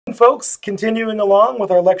Folks, continuing along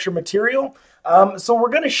with our lecture material. So we're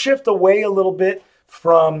going to shift away a little bit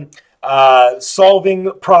from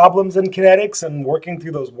solving problems in kinetics and working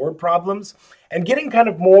through those word problems and getting kind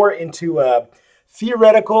of more into a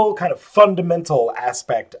theoretical, kind of fundamental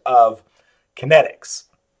aspect of kinetics.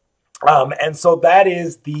 And so that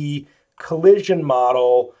is the collision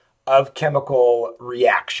model of chemical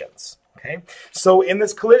reactions. Okay, so in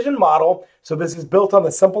this collision model, so this is built on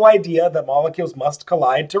the simple idea that molecules must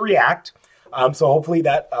collide to react. So hopefully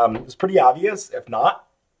that is pretty obvious. If not,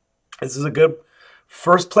 this is a good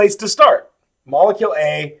first place to start. Molecule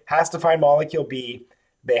A has to find molecule B.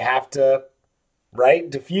 They have to, right,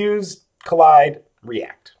 diffuse, collide,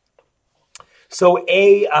 react. So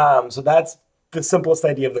so that's the simplest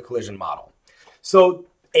idea of the collision model. So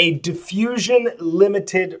a diffusion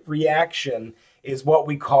limited reaction is what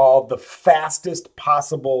we call the fastest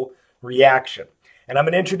possible reaction. And I'm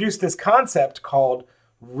going to introduce this concept called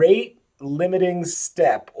rate limiting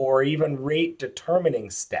step or even rate determining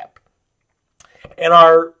step. And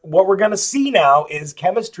what we're going to see now is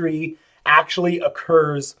chemistry actually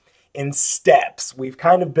occurs in steps. We've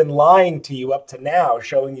kind of been lying to you up to now,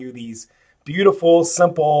 showing you these beautiful,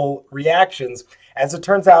 simple reactions. As it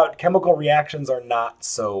turns out, chemical reactions are not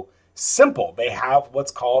so simple. They have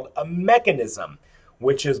what's called a mechanism,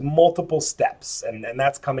 which is multiple steps, and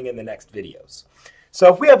that's coming in the next videos.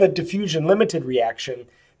 So if we have a diffusion limited reaction,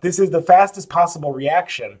 this is the fastest possible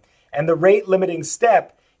reaction, and the rate limiting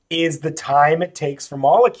step is the time it takes for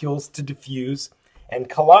molecules to diffuse and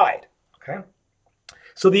collide. Okay?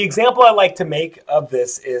 So the example I like to make of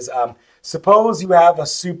this is, suppose you have a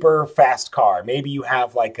super fast car. Maybe you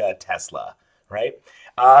have like a Tesla, right?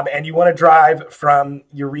 And you want to drive from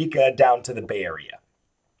Eureka down to the Bay Area.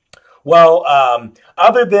 Well,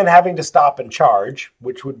 other than having to stop and charge,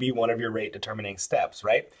 which would be one of your rate determining steps,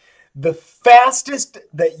 right? The fastest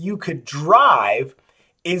that you could drive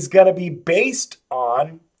is going to be based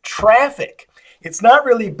on traffic. It's not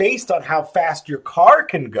really based on how fast your car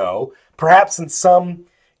can go, perhaps in some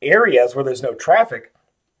areas where there's no traffic.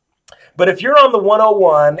 But if you're on the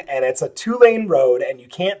 101 and it's a two-lane road and you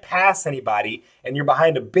can't pass anybody and you're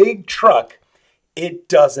behind a big truck, it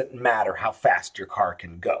doesn't matter how fast your car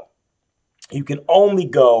can go. You can only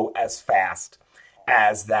go as fast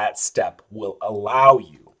as that step will allow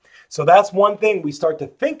you. So that's one thing we start to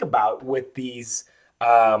think about with these,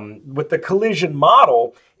 with the collision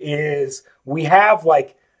model, is we have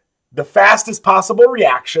like the fastest possible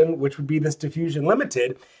reaction, which would be this diffusion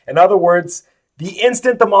limited. In other words, the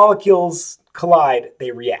instant the molecules collide, they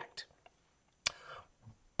react.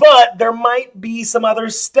 But there might be some other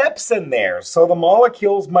steps in there. So the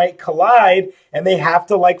molecules might collide and they have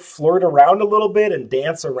to like flirt around a little bit and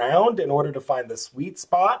dance around in order to find the sweet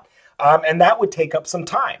spot. And that would take up some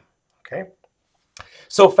time. Okay.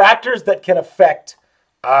 So factors that can affect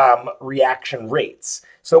reaction rates.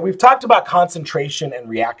 So we've talked about concentration and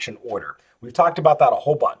reaction order. We've talked about that a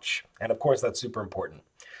whole bunch. And of course, that's super important.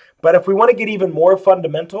 But if we want to get even more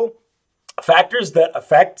fundamental, factors that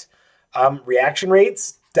affect reaction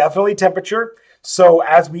rates, definitely temperature. So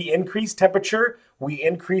as we increase temperature, we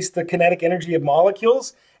increase the kinetic energy of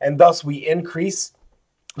molecules, and thus we increase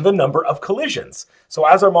the number of collisions. So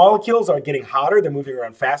as our molecules are getting hotter, they're moving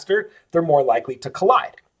around faster, they're more likely to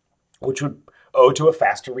collide, which would owe to a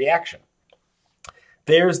faster reaction.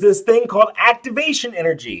 There's this thing called activation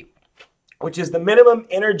energy, which is the minimum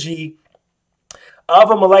energy of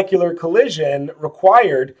a molecular collision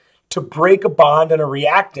required to break a bond in a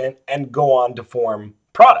reactant and go on to form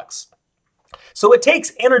products. So it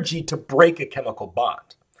takes energy to break a chemical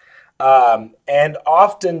bond. And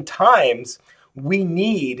oftentimes we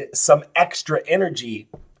need some extra energy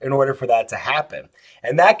in order for that to happen.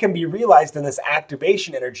 And that can be realized in this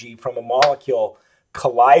activation energy from a molecule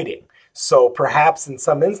colliding. So perhaps in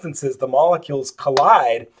some instances, the molecules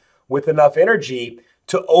collide with enough energy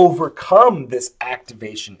to overcome this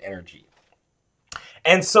activation energy.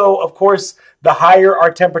 And so, of course, the higher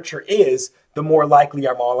our temperature is, the more likely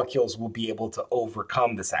our molecules will be able to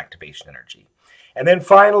overcome this activation energy. And then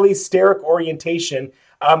finally, steric orientation.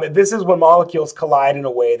 This is when molecules collide in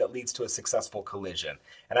a way that leads to a successful collision.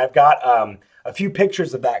 And I've got a few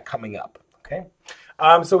pictures of that coming up. Okay.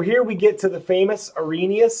 So here we get to the famous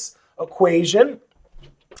Arrhenius equation.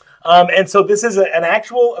 And so this is an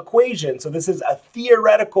actual equation. So this is a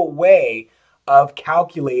theoretical way of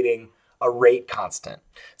calculating a rate constant.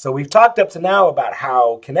 So we've talked up to now about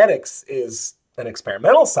how kinetics is an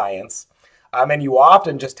experimental science, and you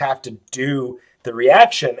often just have to do the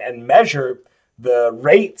reaction and measure the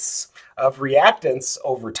rates of reactants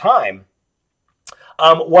over time.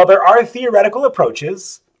 Well, there are theoretical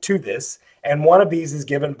approaches to this, And one of these is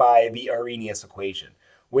given by the Arrhenius equation,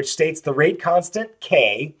 which states the rate constant,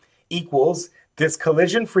 K, equals this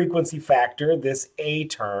collision frequency factor, this A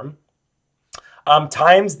term,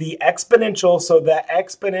 times the exponential. So the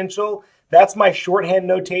exponential, that's my shorthand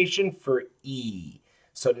notation for E.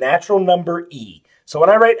 So natural number E. So when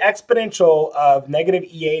I write exponential of negative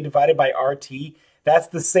EA divided by RT, that's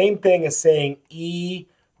the same thing as saying E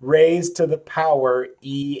raised to the power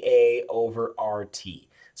EA over RT.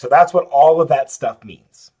 So that's what all of that stuff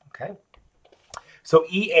means, okay? So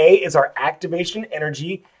EA is our activation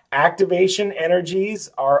energy. Activation energies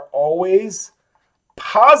are always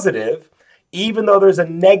positive, even though there's a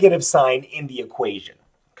negative sign in the equation,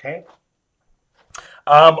 okay?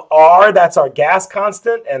 R, that's our gas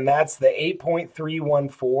constant, and that's the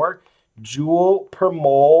 8.314 joule per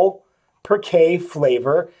mole per K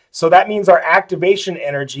flavor. So that means our activation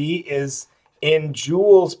energy is in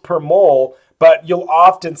joules per mole, but you'll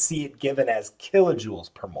often see it given as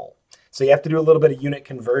kilojoules per mole. So you have to do a little bit of unit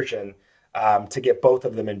conversion to get both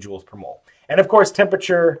of them in joules per mole. And of course,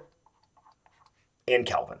 temperature in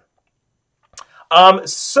Kelvin.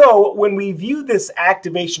 So when we view this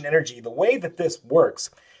activation energy, the way that this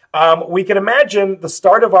works, we can imagine the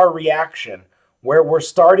start of our reaction where we're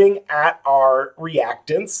starting at our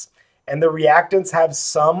reactants, and the reactants have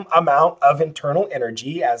some amount of internal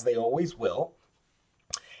energy, as they always will.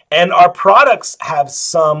 And our products have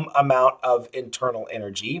some amount of internal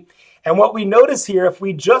energy. And what we notice here, if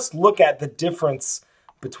we just look at the difference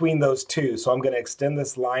between those two, so I'm going to extend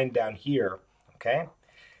this line down here, okay?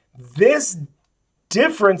 This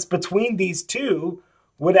difference between these two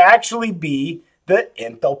would actually be the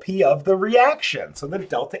enthalpy of the reaction, so the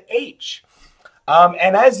delta H.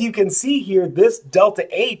 And as you can see here, this delta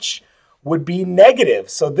H would be negative.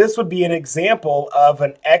 So this would be an example of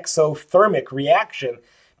an exothermic reaction,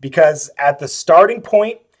 because at the starting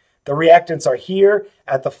point, the reactants are here.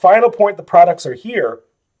 At the final point, the products are here.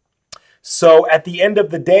 So at the end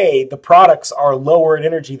of the day, the products are lower in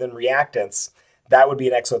energy than reactants. That would be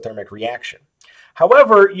an exothermic reaction.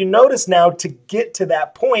 However, you notice now to get to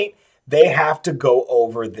that point, they have to go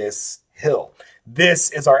over this hill.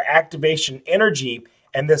 This is our activation energy,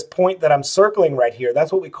 and this point that I'm circling right here,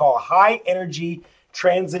 that's what we call a high energy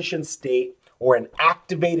transition state, or an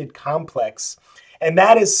activated complex. And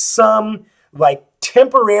that is some like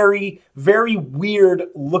temporary, very weird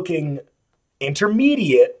looking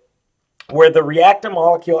intermediate where the reactant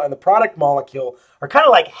molecule and the product molecule are kind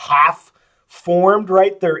of like half formed,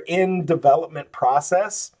 right? They're in development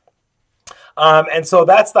process. And so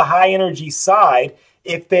that's the high energy side.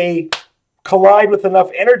 If they collide with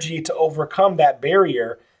enough energy to overcome that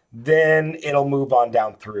barrier, then it'll move on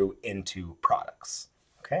down through into products,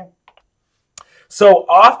 okay? So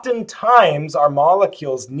oftentimes our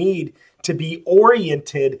molecules need to be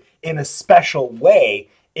oriented in a special way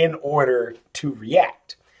in order to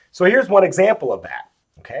react. So here's one example of that,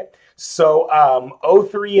 okay? So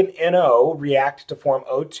O3 and NO react to form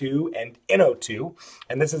O2 and NO2,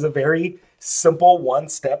 and this is a very simple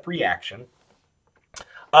one-step reaction.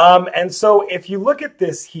 And so if you look at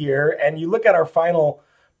this here and you look at our final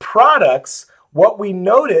products, what we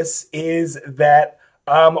notice is that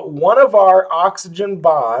one of our oxygen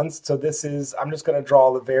bonds, so this is, I'm just going to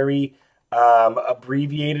draw the very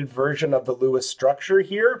abbreviated version of the Lewis structure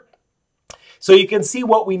here. So you can see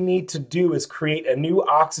what we need to do is create a new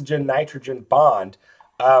oxygen-nitrogen bond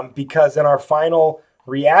because in our final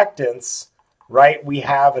reactants, right, we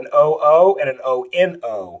have an OO and an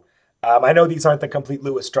ONO. I know these aren't the complete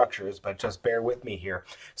Lewis structures, but just bear with me here.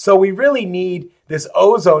 So we really need this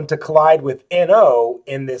ozone to collide with NO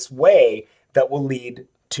in this way that will lead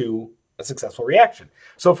to a successful reaction.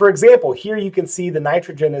 So for example, here you can see the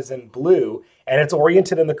nitrogen is in blue and it's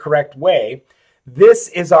oriented in the correct way. This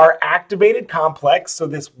is our activated complex. So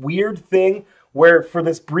this weird thing where for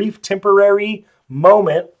this brief temporary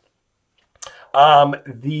moment,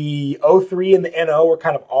 the O3 and the NO are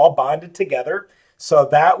kind of all bonded together. So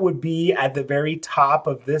that would be at the very top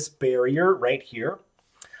of this barrier right here.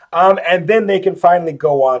 And then they can finally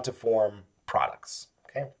go on to form products.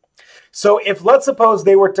 Okay. So if let's suppose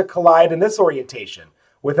they were to collide in this orientation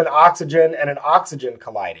with an oxygen and an oxygen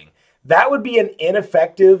colliding, that would be an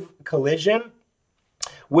ineffective collision,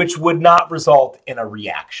 which would not result in a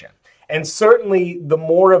reaction. And certainly the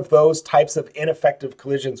more of those types of ineffective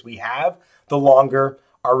collisions we have, the longer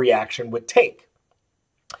our reaction would take.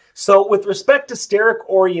 So with respect to steric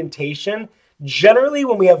orientation, generally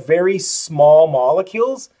when we have very small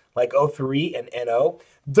molecules like O3 and NO,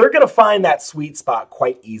 they're going to find that sweet spot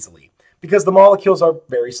quite easily because the molecules are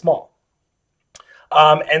very small.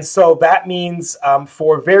 And so that means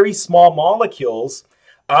for very small molecules,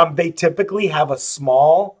 They typically have a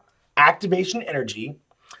small activation energy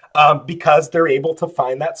because they're able to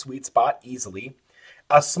find that sweet spot easily.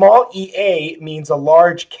 A small EA means a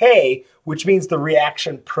large K, which means the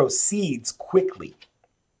reaction proceeds quickly.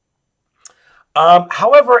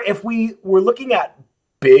 However, if we were looking at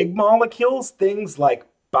big molecules, things like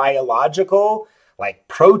biological, like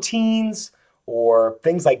proteins, or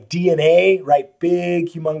things like DNA, right? Big,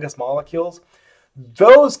 humongous molecules,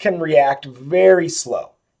 those can react very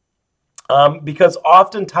slow. Because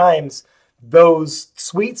oftentimes those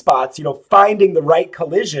sweet spots, finding the right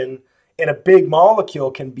collision in a big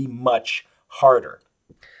molecule can be much harder.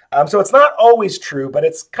 So it's not always true, but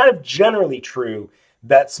it's kind of generally true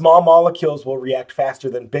that small molecules will react faster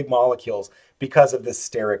than big molecules because of this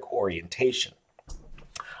steric orientation.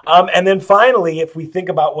 And then finally, if we think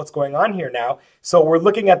about what's going on here now, so we're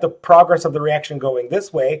looking at the progress of the reaction going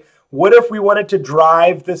this way. What if we wanted to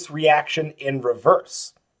drive this reaction in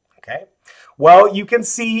reverse? Okay. Well, you can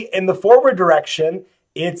see in the forward direction,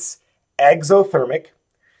 it's exothermic.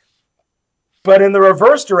 But in the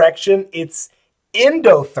reverse direction, it's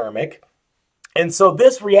endothermic. And so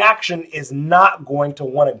this reaction is not going to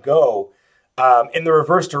want to go in the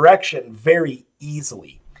reverse direction very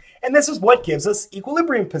easily. And this is what gives us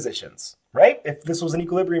equilibrium positions, right? If this was an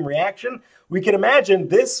equilibrium reaction, we can imagine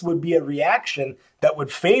this would be a reaction that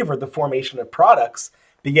would favor the formation of products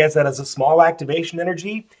because it has a small activation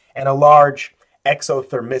energy and a large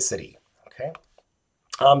exothermicity, okay?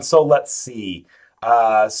 So let's see.